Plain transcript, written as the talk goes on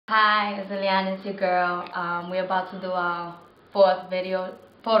Hi, it's Eliana, it's your girl. We're about to do our fourth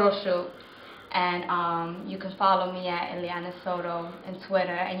photo shoot, and you can follow me at Eliana Soto on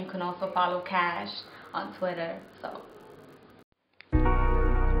Twitter, and you can also follow Cash on Twitter. So.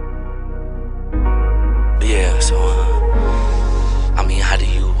 Yeah. So, I mean,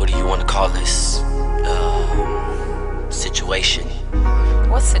 what do you want to call this situation?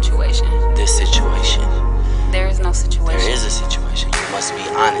 What situation? This situation. There is no situation. There is a situation. You must be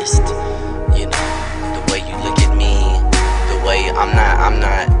honest. You know, the way you look at me, the way I'm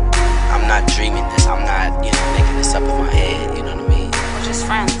not dreaming this. I'm not, making this up in my head. You know what I mean? We're just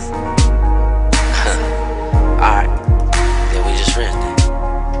friends. Alright. Then we just friends then.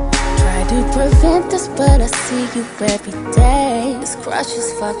 Try to prevent this, but I see you every day. This crush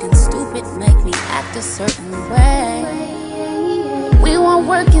is fucking stupid, make me act a certain way. We won't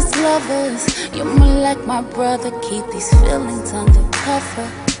work as lovers. You're more like my brother. Keep these feelings under cover.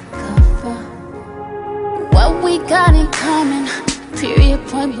 What we got in common? Period,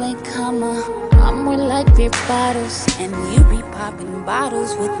 point blank, comma. I'm more like beer bottles, and you be popping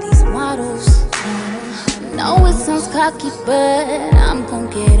bottles with these models. No, it sounds cocky, but I'm gon'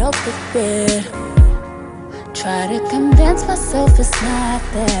 get up with bed. Try to convince myself it's not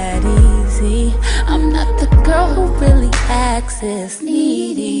that easy. I'm not the girl who really acts as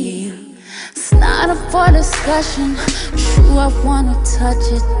needy. It's not up for discussion. True, I wanna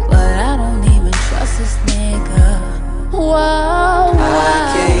touch it, but I don't even trust this nigga. Whoa, I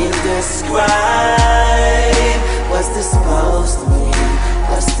can't describe what's this supposed to mean.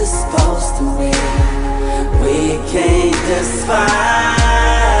 What's this supposed to mean? We can't decide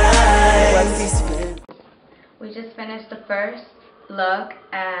what these. We just finished the first look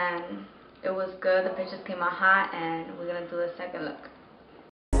and it was good. The pictures came out hot, and we're gonna do the second look.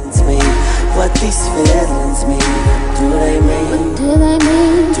 What these feelings mean? Do they mean? what do they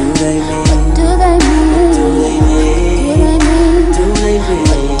mean? Do they mean? What do they mean? Do they mean? Do they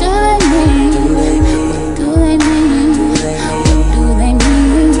mean? Do they mean? Do they mean? Do they mean? Do they mean? Do they mean? Do they mean? Do they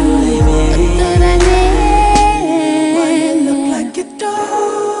mean? What do they mean? Why you look like you do?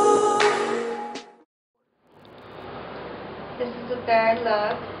 This is the third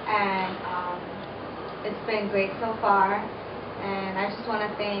look, and it's been great so far. And I just want to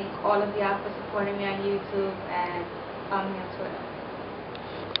thank all of y'all for supporting me on YouTube and following me on Twitter.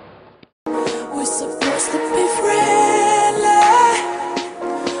 We're supposed to be friendly.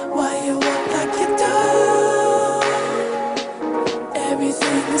 Why you walk like you do?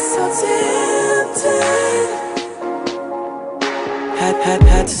 Everything is so tempting.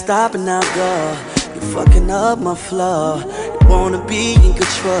 Had to stop and now go. You're fucking up my flow. You wanna be in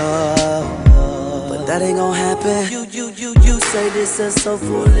control, but that ain't gonna happen. You say this is so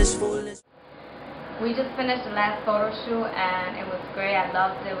foolish. We just finished the last photo shoot, and it was great. I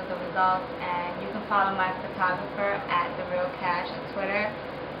loved it with the results. And you can follow my photographer at The Real Cash on Twitter,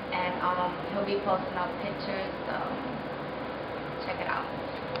 and he'll be posting up pictures, so check it out.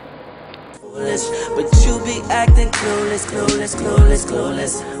 But you be acting clueless.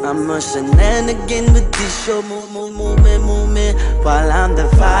 I'm a shenanigan with this show, movement. While I'm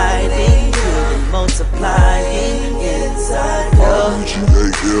dividing, you're multiplying inside.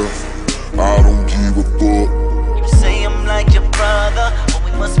 I don't give a fuck. You say I'm like your brother, but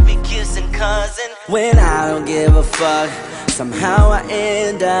we must be kissing cousin. When I don't give a fuck, somehow I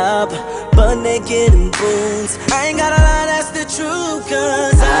end up butt naked in boots. I ain't gotta lie, that's the truth,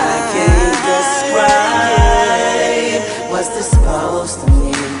 cause I can't describe what's this supposed to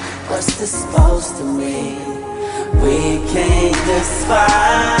mean. What's this supposed to mean? We can't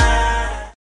decide.